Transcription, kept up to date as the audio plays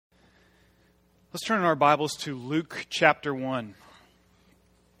Let's turn our Bibles to Luke chapter 1.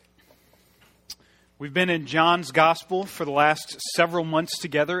 We've been in John's Gospel for the last several months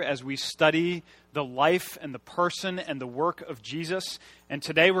together as we study the life and the person and the work of Jesus. And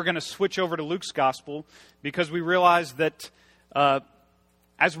today we're going to switch over to Luke's Gospel because we realize that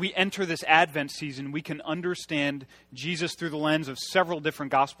as we enter this Advent season, we can understand Jesus through the lens of several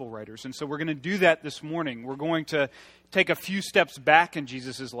different Gospel writers. And so we're going to do that this morning. We're going to take a few steps back in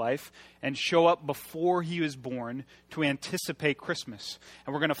Jesus' life and show up before he was born to anticipate Christmas.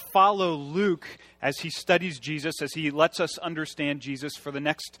 And we're going to follow Luke as he studies Jesus, as he lets us understand Jesus for the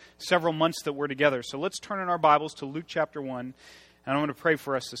next several months that we're together. So let's turn in our Bibles to Luke chapter 1, and I want to pray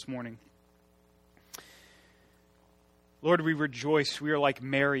for us this morning. Lord, we rejoice. We are like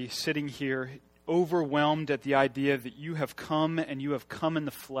Mary sitting here, overwhelmed at the idea that you have come and you have come in the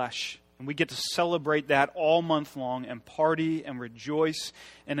flesh. And we get to celebrate that all month long and party and rejoice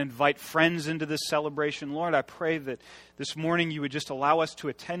and invite friends into this celebration. Lord, I pray that this morning you would just allow us to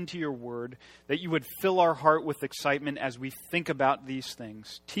attend to your word, that you would fill our heart with excitement as we think about these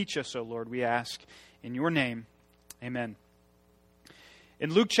things. Teach us, O Lord, we ask. In your name, amen.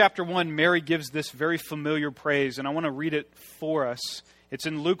 In Luke chapter 1, Mary gives this very familiar praise, and I want to read it for us. It's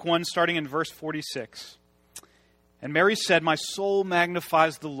in Luke 1, starting in verse 46. And Mary said, "My soul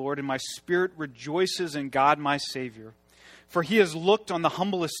magnifies the Lord, and my spirit rejoices in God my Savior. For he has looked on the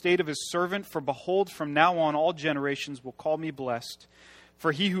humble estate of his servant, for behold, from now on all generations will call me blessed.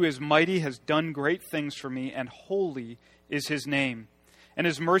 For he who is mighty has done great things for me, and holy is his name. And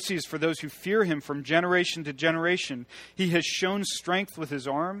his mercy is for those who fear him from generation to generation. He has shown strength with his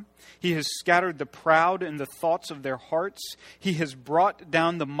arm. He has scattered the proud in the thoughts of their hearts. He has brought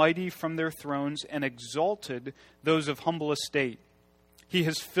down the mighty from their thrones and exalted those of humble estate. He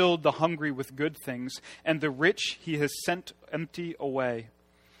has filled the hungry with good things, and the rich he has sent empty away.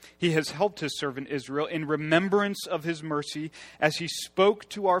 He has helped his servant Israel in remembrance of his mercy, as he spoke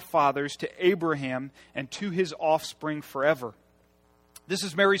to our fathers, to Abraham, and to his offspring forever." This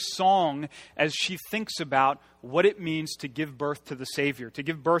is Mary's song as she thinks about what it means to give birth to the Savior, to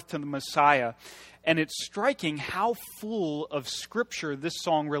give birth to the Messiah. And it's striking how full of Scripture this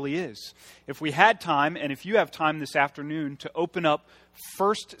song really is. If we had time, and if you have time this afternoon, to open up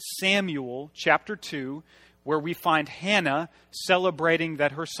 1 Samuel chapter 2, where we find Hannah celebrating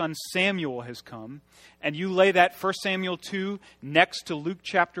that her son Samuel has come, and you lay that 1 Samuel 2 next to Luke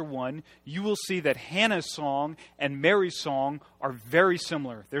chapter 1, you will see that Hannah's song and Mary's song are very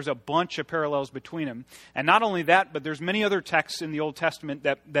similar. There's a bunch of parallels between them. And not only that, but there's many other texts in the Old Testament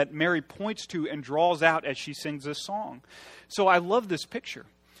that Mary points to and draws out as she sings this song. So I love this picture.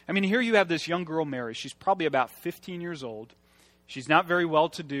 I mean, here you have this young girl, Mary. She's probably about 15 years old. She's not very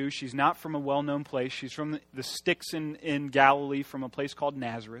well-to-do. She's not from a well-known place. She's from the sticks in Galilee, from a place called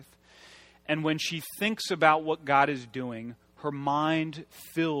Nazareth. And when she thinks about what God is doing, her mind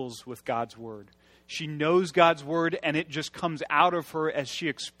fills with God's word. She knows God's word, and it just comes out of her as she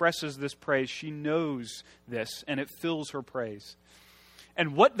expresses this praise. She knows this, and it fills her praise.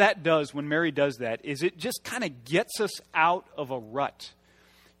 And what that does when Mary does that is it just kind of gets us out of a rut.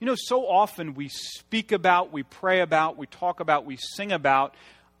 You know, so often we speak about, we pray about, we talk about, we sing about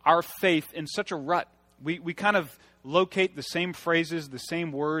our faith in such a rut. We kind of locate the same phrases, the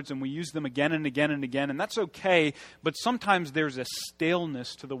same words, and we use them again and again and again, and that's okay, but sometimes there's a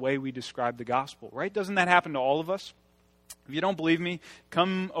staleness to the way we describe the gospel, right? Doesn't that happen to all of us? If you don't believe me,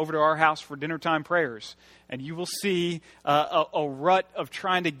 come over to our house for dinner time prayers, and you will see a rut of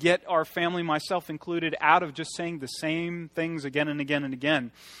trying to get our family, myself included, out of just saying the same things again and again and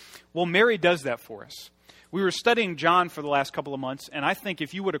again. Well, Mary does that for us. We were studying John for the last couple of months, and I think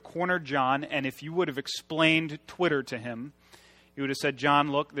if you would have cornered John and if you would have explained Twitter to him, you would have said,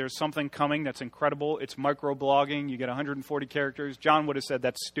 "John, look, there's something coming that's incredible. It's microblogging. You get 140 characters." John would have said,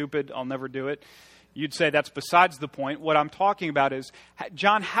 "That's stupid. I'll never do it." You'd say, "That's besides the point. What I'm talking about is,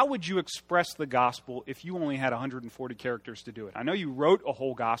 John, how would you express the gospel if you only had 140 characters to do it? I know you wrote a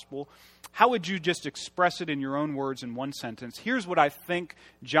whole gospel. How would you just express it in your own words in one sentence?" Here's what I think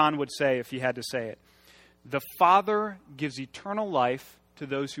John would say if he had to say it. The Father gives eternal life to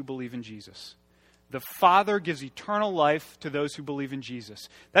those who believe in Jesus. The Father gives eternal life to those who believe in Jesus.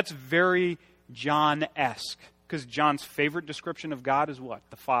 That's very John-esque. Because John's favorite description of God is what?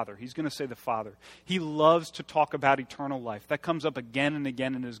 The Father. He's going to say the Father. He loves to talk about eternal life. That comes up again and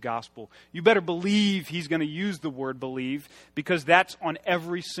again in his gospel. You better believe he's going to use the word believe, because that's on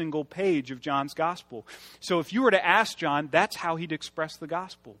every single page of John's gospel. So if you were to ask John, that's how he'd express the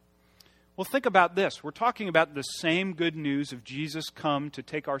gospel. Well, think about this. We're talking about the same good news of Jesus come to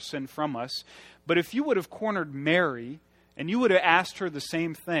take our sin from us. But if you would have cornered Mary and you would have asked her the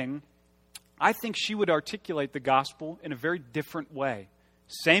same thing, I think she would articulate the gospel in a very different way.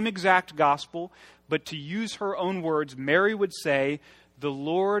 Same exact gospel, but to use her own words, Mary would say, "The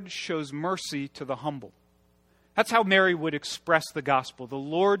Lord shows mercy to the humble." That's how Mary would express the gospel. The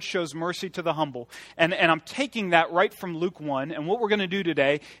Lord shows mercy to the humble. And I'm taking that right from Luke 1. And what we're going to do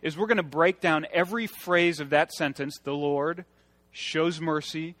today is we're going to break down every phrase of that sentence. The Lord shows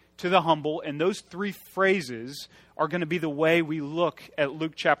mercy to the humble. And those three phrases are going to be the way we look at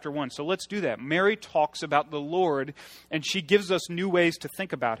Luke chapter 1. So let's do that. Mary talks about the Lord, and she gives us new ways to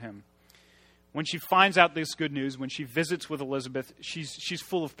think about him. When she finds out this good news, when she visits with Elizabeth, she's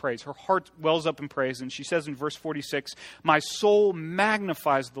full of praise. Her heart wells up in praise. And she says in verse 46, "My soul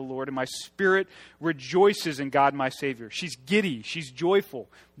magnifies the Lord, and my spirit rejoices in God my Savior." She's giddy. She's joyful.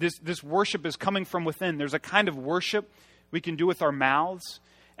 This worship is coming from within. There's a kind of worship we can do with our mouths.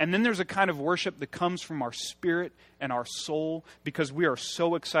 And then there's a kind of worship that comes from our spirit and our soul because we are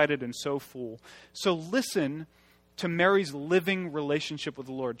so excited and so full. So listen to Mary's living relationship with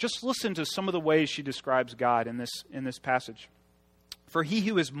the Lord. Just listen to some of the ways she describes God in this passage. "For he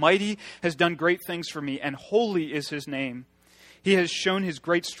who is mighty has done great things for me, and holy is his name. He has shown his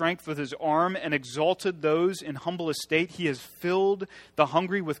great strength with his arm and exalted those in humble estate. He has filled the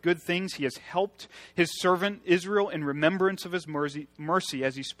hungry with good things. He has helped his servant Israel in remembrance of his mercy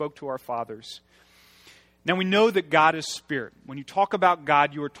as he spoke to our fathers." Now we know that God is spirit. When you talk about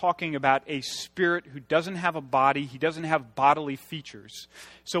God, you are talking about a spirit who doesn't have a body. He doesn't have bodily features.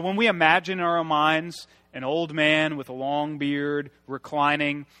 So when we imagine in our minds an old man with a long beard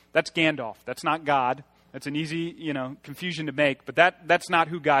reclining, that's Gandalf. That's not God. That's an easy, confusion to make. But that's not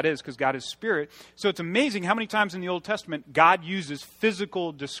who God is, because God is spirit. So it's amazing how many times in the Old Testament God uses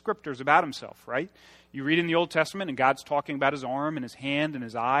physical descriptors about himself, right? You read in the Old Testament and God's talking about his arm and his hand and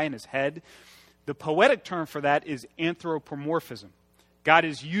his eye and his head. The poetic term for that is anthropomorphism. God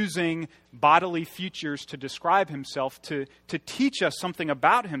is using bodily features to describe himself, to teach us something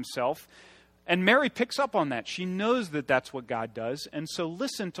about himself. And Mary picks up on that. She knows that that's what God does. And so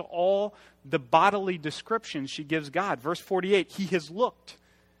listen to all the bodily descriptions she gives God. Verse 48, he has looked.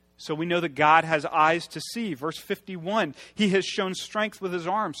 So we know that God has eyes to see. Verse 51, he has shown strength with his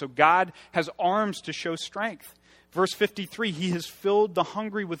arm. So God has arms to show strength. Verse 53, he has filled the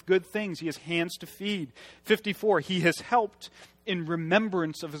hungry with good things. He has hands to feed. 54, he has helped in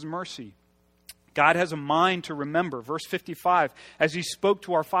remembrance of his mercy. God has a mind to remember. Verse 55, as he spoke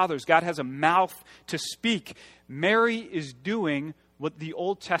to our fathers, God has a mouth to speak. Mary is doing what the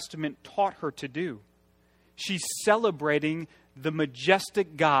Old Testament taught her to do. She's celebrating the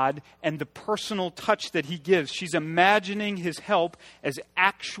majestic God and the personal touch that he gives. She's imagining his help as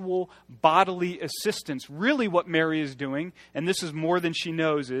actual bodily assistance. Really what Mary is doing, and this is more than she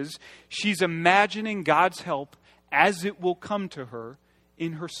knows, is she's imagining God's help as it will come to her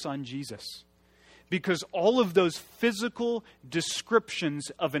in her son Jesus. Because all of those physical descriptions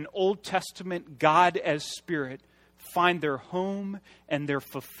of an Old Testament God as Spirit find their home and their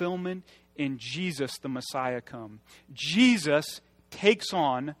fulfillment in Jesus, the Messiah come. Jesus takes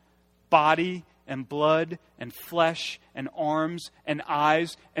on body and blood and flesh and arms and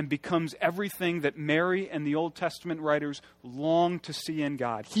eyes and becomes everything that Mary and the Old Testament writers long to see in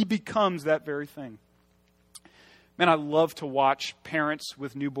God. He becomes that very thing. Man, I love to watch parents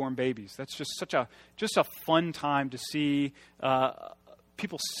with newborn babies. That's just just a fun time to see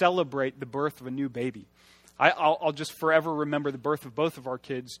people celebrate the birth of a new baby. I'll just forever remember the birth of both of our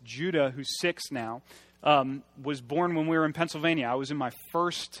kids. Judah, who's 6 now, was born when we were in Pennsylvania. I was in my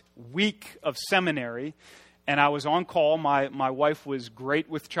first week of seminary, and I was on call. My wife was great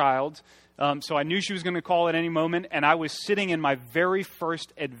with child, so I knew she was going to call at any moment, and I was sitting in my very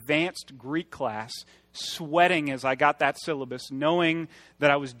first advanced Greek class, sweating as I got that syllabus, knowing that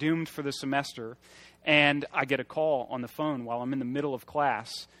I was doomed for the semester, and I get a call on the phone while I'm in the middle of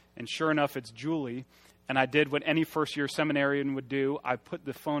class, and sure enough, it's Julie. And I did what any first-year seminarian would do. I put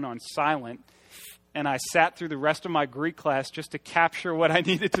the phone on silent, and I sat through the rest of my Greek class just to capture what I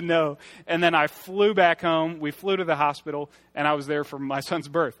needed to know. And then I flew back home. We flew to the hospital, and I was there for my son's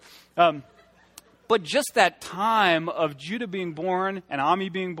birth. But just that time of Judah being born and Ami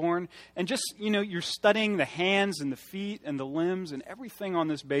being born, and just, you're studying the hands and the feet and the limbs, and everything on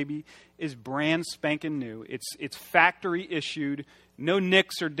this baby is brand spanking new. It's factory issued. No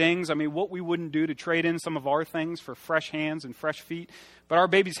nicks or dings. I mean, what we wouldn't do to trade in some of our things for fresh hands and fresh feet. But our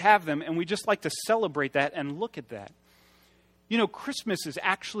babies have them, and we just like to celebrate that and look at that. Christmas is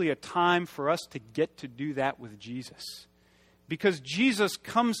actually a time for us to get to do that with Jesus. Because Jesus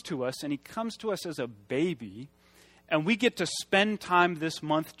comes to us, and he comes to us as a baby, And we get to spend time this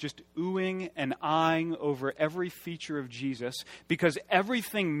month just oohing and eyeing over every feature of Jesus, because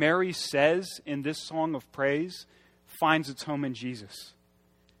everything Mary says in this song of praise finds its home in Jesus.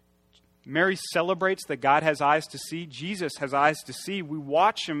 Mary celebrates that God has eyes to see. Jesus has eyes to see. We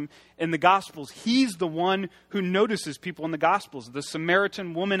watch him in the Gospels. He's the one who notices people in the Gospels. The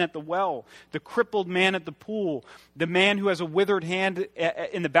Samaritan woman at the well, the crippled man at the pool, the man who has a withered hand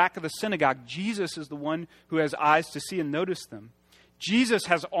in the back of the synagogue. Jesus is the one who has eyes to see and notice them. Jesus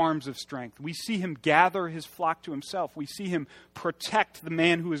has arms of strength. We see him gather his flock to himself. We see him protect the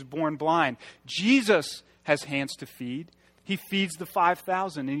man who is born blind. Jesus has hands to feed. He feeds the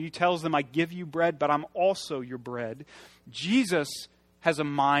 5,000 and he tells them, I give you bread, but I'm also your bread. Jesus has a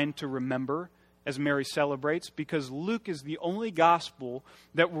mind to remember, as Mary celebrates, because Luke is the only gospel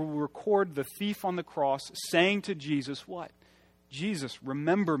that will record the thief on the cross saying to Jesus, what? Jesus,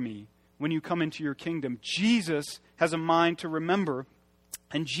 remember me when you come into your kingdom. Jesus has a mind to remember,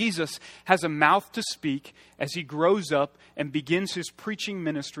 and Jesus has a mouth to speak as he grows up and begins his preaching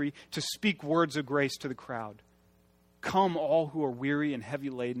ministry to speak words of grace to the crowd. Come, all who are weary and heavy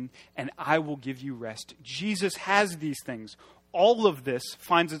laden, and I will give you rest. Jesus has these things. All of this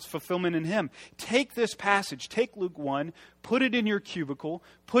finds its fulfillment in him. Take this passage, take Luke 1, put it in your cubicle,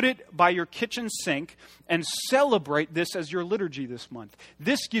 put it by your kitchen sink, and celebrate this as your liturgy this month.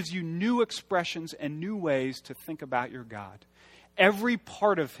 This gives you new expressions and new ways to think about your God. Every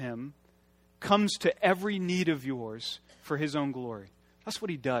part of him comes to every need of yours for his own glory. That's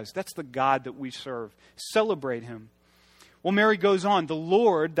what he does. That's the God that we serve. Celebrate him. Well, Mary goes on. The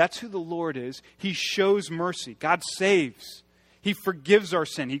Lord, that's who the Lord is. He shows mercy. God saves. He forgives our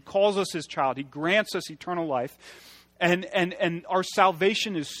sin. He calls us his child. He grants us eternal life. And our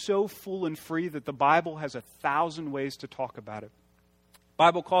salvation is so full and free that the Bible has 1,000 ways to talk about it. The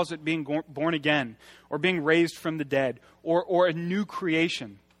Bible calls it being born again, or being raised from the dead, or a new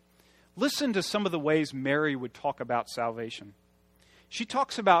creation. Listen to some of the ways Mary would talk about salvation. She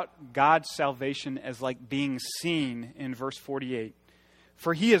talks about God's salvation as like being seen in verse 48.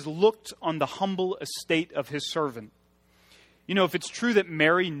 For he has looked on the humble estate of his servant. You know, if it's true that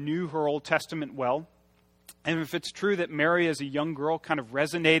Mary knew her Old Testament well, and if it's true that Mary as a young girl kind of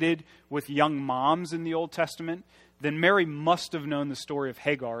resonated with young moms in the Old Testament, then Mary must have known the story of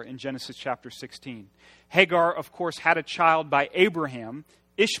Hagar in Genesis chapter 16. Hagar, of course, had a child by Abraham,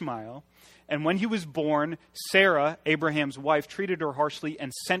 Ishmael. And when he was born, Sarah, Abraham's wife, treated her harshly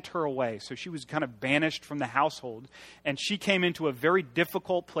and sent her away. So she was kind of banished from the household. And she came into a very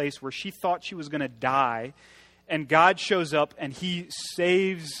difficult place where she thought she was going to die. And God shows up and he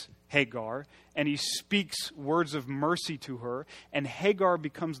saves Hagar. And he speaks words of mercy to her. And Hagar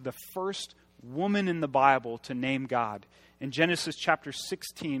becomes the first woman in the Bible to name God. In Genesis chapter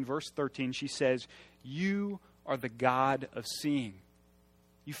 16, verse 13, she says, "You are the God of seeing.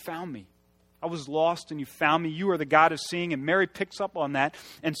 You found me. I was lost and you found me. You are the God of seeing." And Mary picks up on that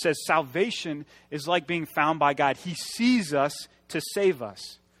and says salvation is like being found by God. He sees us to save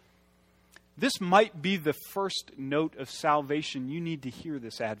us. This might be the first note of salvation you need to hear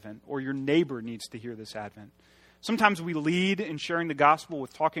this Advent, or your neighbor needs to hear this Advent. Sometimes we lead in sharing the gospel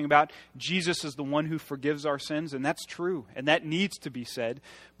with talking about Jesus as the one who forgives our sins, and that's true, and that needs to be said.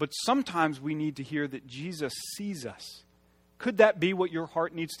 But sometimes we need to hear that Jesus sees us. Could that be what your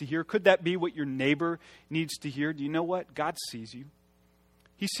heart needs to hear? Could that be what your neighbor needs to hear? Do you know what? God sees you.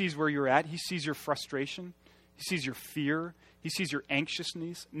 He sees where you're at. He sees your frustration. He sees your fear. He sees your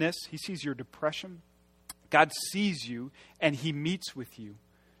anxiousness. He sees your depression. God sees you and he meets with you.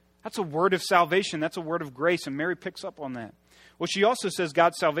 That's a word of salvation. That's a word of grace. And Mary picks up on that. Well, she also says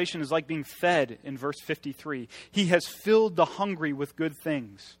God's salvation is like being fed in verse 53. He has filled the hungry with good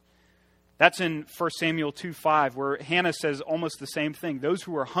things. That's in 1 Samuel 2:5, where Hannah says almost the same thing. Those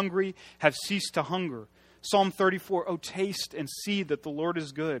who are hungry have ceased to hunger. Psalm 34, "Oh, taste and see that the Lord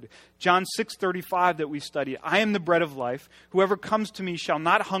is good." John 6:35 that we studied, "I am the bread of life. Whoever comes to me shall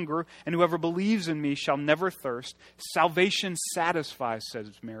not hunger, and whoever believes in me shall never thirst." Salvation satisfies,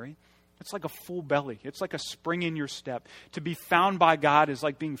 says Mary. It's like a full belly. It's like a spring in your step. To be found by God is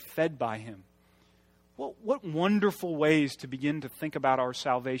like being fed by him. Well, what wonderful ways to begin to think about our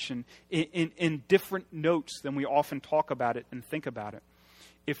salvation in different notes than we often talk about it and think about it.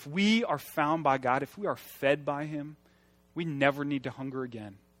 If we are found by God, if we are fed by him, we never need to hunger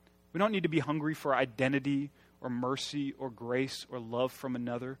again. We don't need to be hungry for identity or mercy or grace or love from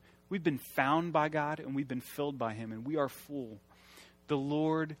another. We've been found by God and we've been filled by him, and we are full. The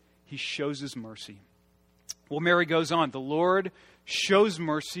Lord, he shows his mercy. Well, Mary goes on. The Lord shows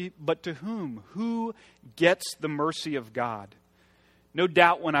mercy, but to whom? Who gets the mercy of God? No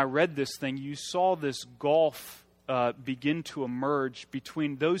doubt when I read this thing, you saw this gulf begin to emerge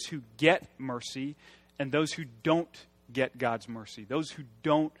between those who get mercy and those who don't get God's mercy, those who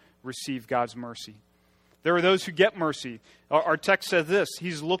don't receive God's mercy. There are those who get mercy. Our text says this: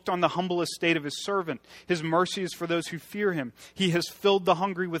 He's looked on the humble estate of His servant. His mercy is for those who fear Him. He has filled the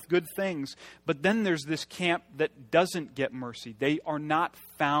hungry with good things. But then there's this camp that doesn't get mercy. They are not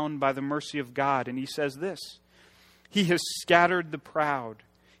found by the mercy of God. And He says this: He has scattered the proud.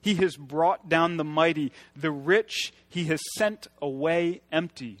 He has brought down the mighty. The rich He has sent away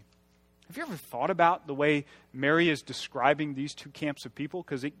empty. Have you ever thought about the way Mary is describing these two camps of people?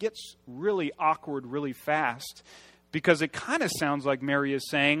 Because it gets really awkward really fast. Because it kind of sounds like Mary is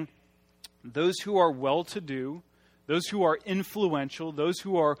saying, those who are well-to-do, those who are influential, those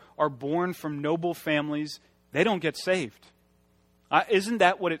who are born from noble families, they don't get saved. Isn't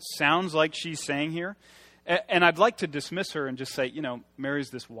that what it sounds like she's saying here? And I'd like to dismiss her and just say,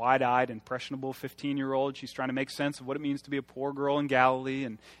 Mary's this wide-eyed, impressionable 15-year-old. She's trying to make sense of what it means to be a poor girl in Galilee.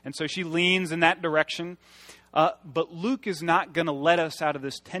 And so she leans in that direction. But Luke is not going to let us out of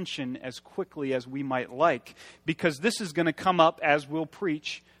this tension as quickly as we might like, because this is going to come up, as we'll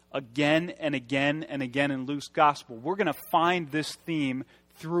preach, again and again and again in Luke's gospel. We're going to find this theme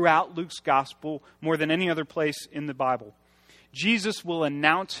throughout Luke's gospel more than any other place in the Bible. Jesus will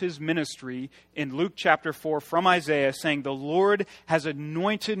announce His ministry in Luke chapter 4 from Isaiah, saying, the Lord has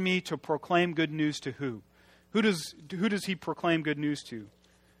anointed me to proclaim good news to who? Who does He proclaim good news to?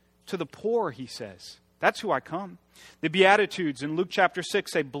 To the poor, He says. That's who I come. The Beatitudes in Luke chapter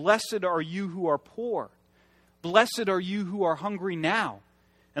 6 say, blessed are you who are poor. Blessed are you who are hungry now.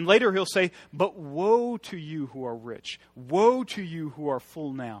 And later He'll say, but woe to you who are rich. Woe to you who are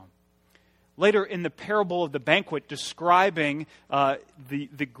full now. Later in the parable of the banquet, describing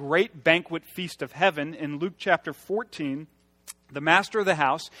the great banquet feast of heaven, in Luke chapter 14, the master of the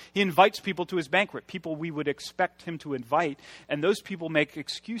house, he invites people to his banquet, people we would expect him to invite, and those people make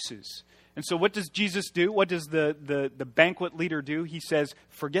excuses. And so what does Jesus do? What does the banquet leader do? He says,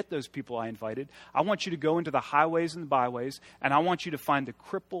 forget those people I invited. I want you to go into the highways and the byways, and I want you to find the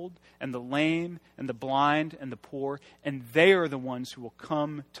crippled and the lame and the blind and the poor, and they are the ones who will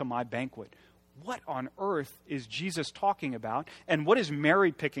come to my banquet. What on earth is Jesus talking about? And what is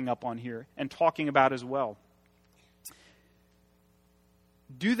Mary picking up on here and talking about as well?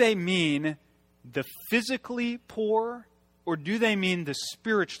 Do they mean the physically poor, or do they mean the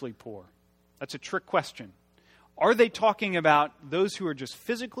spiritually poor? That's a trick question. Are they talking about those who are just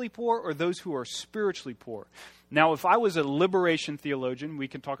physically poor or those who are spiritually poor? Now, if I was a liberation theologian, we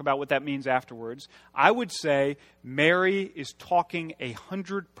can talk about what that means afterwards, I would say Mary is talking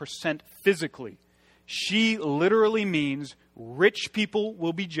 100% physically. She literally means rich people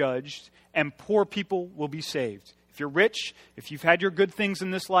will be judged and poor people will be saved. If you're rich, if you've had your good things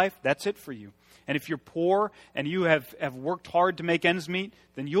in this life, that's it for you. And if you're poor and you have worked hard to make ends meet,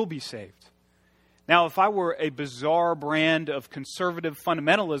 then you'll be saved. Now, if I were a bizarre brand of conservative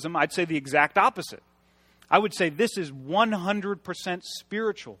fundamentalism, I'd say the exact opposite. I would say this is 100%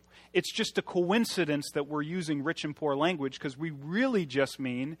 spiritual. It's just a coincidence that we're using rich and poor language, because we really just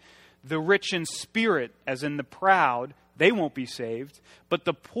mean the rich in spirit, as in the proud, they won't be saved, but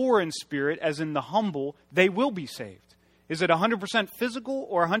the poor in spirit, as in the humble, they will be saved. Is it 100% physical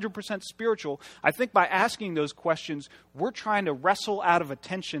or 100% spiritual? I think by asking those questions, we're trying to wrestle out of a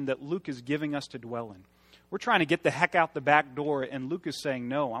tension that Luke is giving us to dwell in. We're trying to get the heck out the back door, and Luke is saying,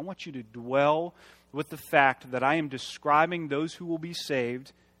 no, I want you to dwell with the fact that I am describing those who will be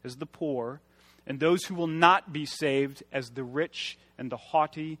saved as the poor, and those who will not be saved as the rich and the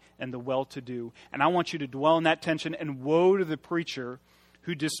haughty and the well-to-do. And I want you to dwell in that tension, and woe to the preacher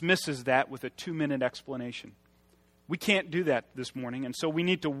who dismisses that with a 2-minute explanation. We can't do that this morning, and so we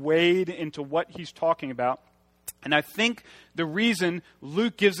need to wade into what he's talking about. And I think the reason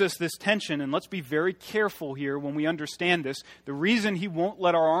Luke gives us this tension, and let's be very careful here when we understand this, the reason he won't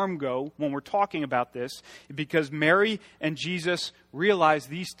let our arm go when we're talking about this is because Mary and Jesus realize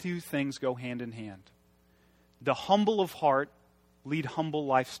these two things go hand in hand. The humble of heart lead humble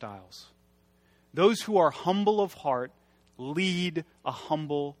lifestyles. Those who are humble of heart lead a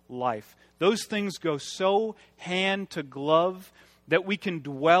humble life. Those things go so hand to glove that we can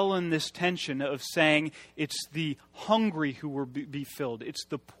dwell in this tension of saying it's the hungry who will be filled. It's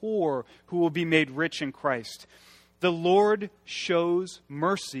the poor who will be made rich in Christ. The Lord shows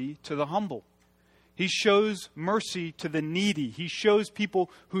mercy to the humble. He shows mercy to the needy. He shows people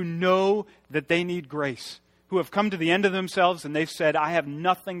who know that they need grace, who have come to the end of themselves and they've said, I have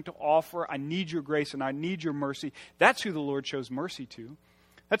nothing to offer. I need your grace and I need your mercy. That's who the Lord shows mercy to.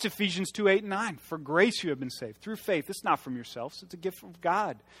 That's Ephesians 2:8-9. For grace you have been saved through faith. It's not from yourselves. It's a gift from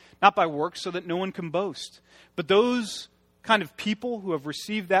God. Not by works so that no one can boast. But those kind of people who have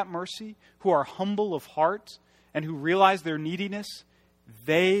received that mercy, who are humble of heart and who realize their neediness,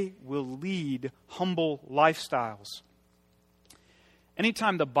 they will lead humble lifestyles.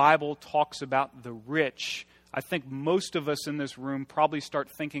 Anytime the Bible talks about the rich, I think most of us in this room probably start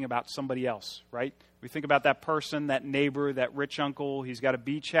thinking about somebody else, right? We think about that person, that neighbor, that rich uncle. He's got a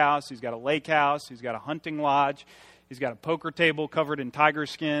beach house. He's got a lake house. He's got a hunting lodge. He's got a poker table covered in tiger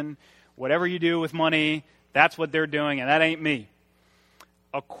skin. Whatever you do with money, that's what they're doing, and that ain't me.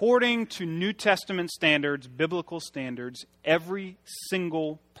 According to New Testament standards, biblical standards, every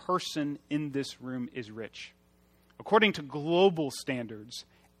single person in this room is rich. According to global standards,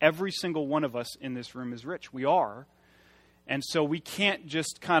 every single one of us in this room is rich. We are. And so we can't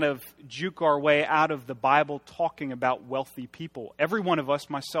just kind of juke our way out of the Bible talking about wealthy people. Every one of us,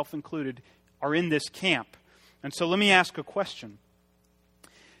 myself included, are in this camp. And so let me ask a question.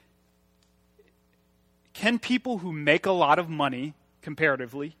 Can people who make a lot of money,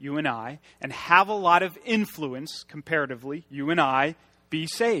 comparatively, you and I, and have a lot of influence, comparatively, you and I, be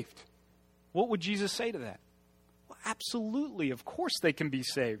saved? What would Jesus say to that? Absolutely. Of course they can be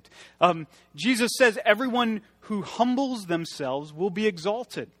saved. Jesus says everyone who humbles themselves will be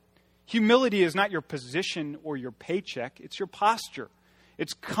exalted. Humility is not your position or your paycheck. It's your posture.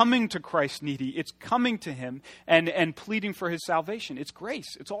 It's coming to Christ needy. It's coming to Him and pleading for His salvation. It's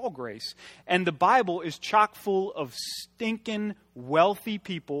grace. It's all grace. And the Bible is chock full of stinking wealthy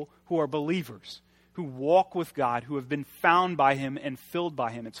people who are believers, who walk with God, who have been found by Him and filled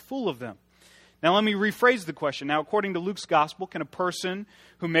by Him. It's full of them. Now, let me rephrase the question. Now, according to Luke's gospel, can a person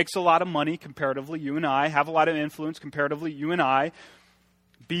who makes a lot of money, comparatively, you and I, have a lot of influence, comparatively, you and I,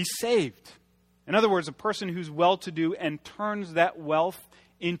 be saved? In other words, a person who's well-to-do and turns that wealth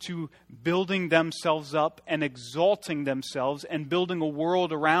into building themselves up and exalting themselves and building a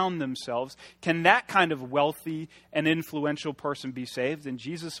world around themselves, can that kind of wealthy and influential person be saved? And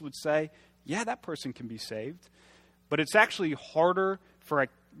Jesus would say, yeah, that person can be saved. But it's actually harder for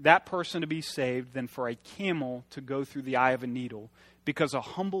that person to be saved than for a camel to go through the eye of a needle, because a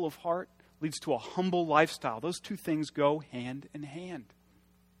humble of heart leads to a humble lifestyle. Those two things go hand in hand.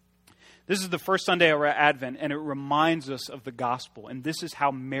 This is the first Sunday of Advent, and it reminds us of the gospel. And this is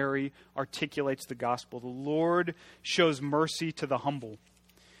how Mary articulates the gospel. The Lord shows mercy to the humble.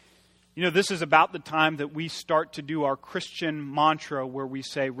 You know, this is about the time that we start to do our Christian mantra where we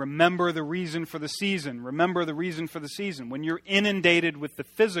say, remember the reason for the season. Remember the reason for the season. When you're inundated with the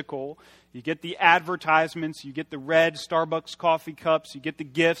physical, you get the advertisements, you get the red Starbucks coffee cups, you get the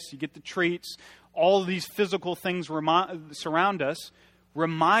gifts, you get the treats. All of these physical things surround us.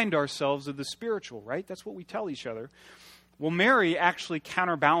 Remind ourselves of the spiritual, right? That's what we tell each other. Well, Mary actually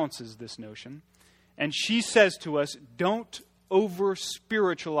counterbalances this notion. And she says to us, don't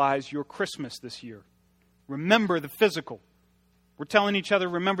over-spiritualize your Christmas this year. Remember the physical. We're telling each other,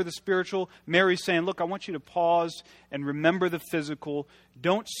 remember the spiritual. Mary's saying, look, I want you to pause and remember the physical.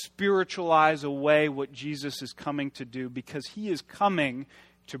 Don't spiritualize away what Jesus is coming to do, because He is coming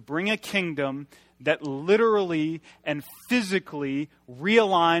to bring a kingdom that literally and physically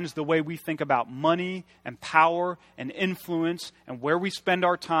realigns the way we think about money and power and influence and where we spend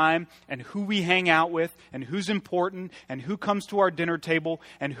our time and who we hang out with and who's important and who comes to our dinner table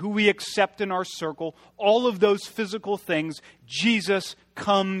and who we accept in our circle. All of those physical things Jesus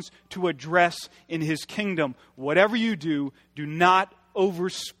comes to address in His kingdom. Whatever you do, do not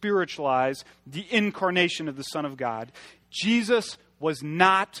over-spiritualize the incarnation of the Son of God. Jesus was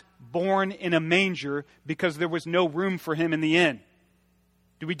not born in a manger because there was no room for Him in the inn.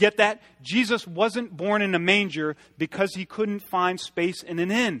 Do we get that? Jesus wasn't born in a manger because He couldn't find space in an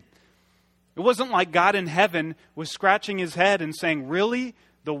inn. It wasn't like God in heaven was scratching His head and saying, really?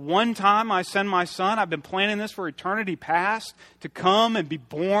 The one time I send my Son, I've been planning this for eternity past, to come and be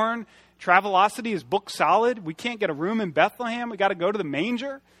born. Travelocity is booked solid. We can't get a room in Bethlehem. We got to go to the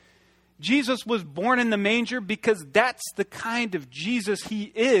manger. Jesus was born in the manger because that's the kind of Jesus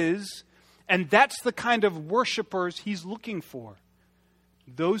He is, and that's the kind of worshipers He's looking for.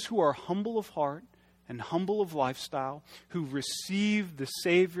 Those who are humble of heart and humble of lifestyle, who receive the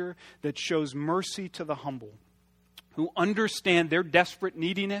Savior that shows mercy to the humble, who understand their desperate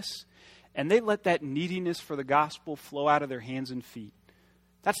neediness, and they let that neediness for the gospel flow out of their hands and feet.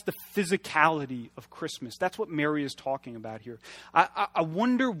 That's the physicality of Christmas. That's what Mary is talking about here. I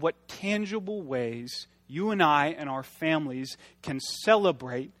wonder what tangible ways you and I and our families can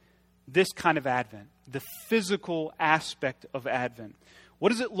celebrate this kind of Advent, the physical aspect of Advent. What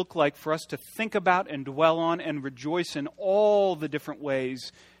does it look like for us to think about and dwell on and rejoice in all the different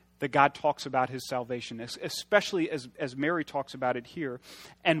ways that God talks about his salvation, especially as Mary talks about it here?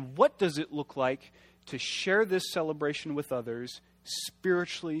 And what does it look like to share this celebration with others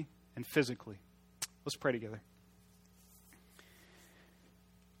spiritually and physically? Let's pray together.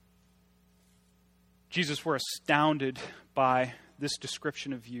 Jesus, we're astounded by this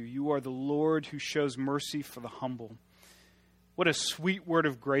description of you. You are the Lord who shows mercy for the humble. What a sweet word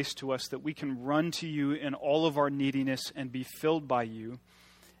of grace to us that we can run to you in all of our neediness and be filled by you.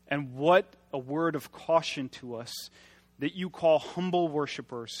 And what a word of caution to us that you call humble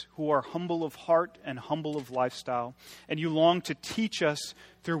worshipers who are humble of heart and humble of lifestyle. And you long to teach us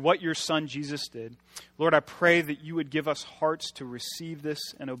through what your Son Jesus did. Lord, I pray that you would give us hearts to receive this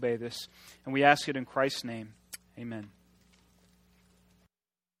and obey this. And we ask it in Christ's name. Amen.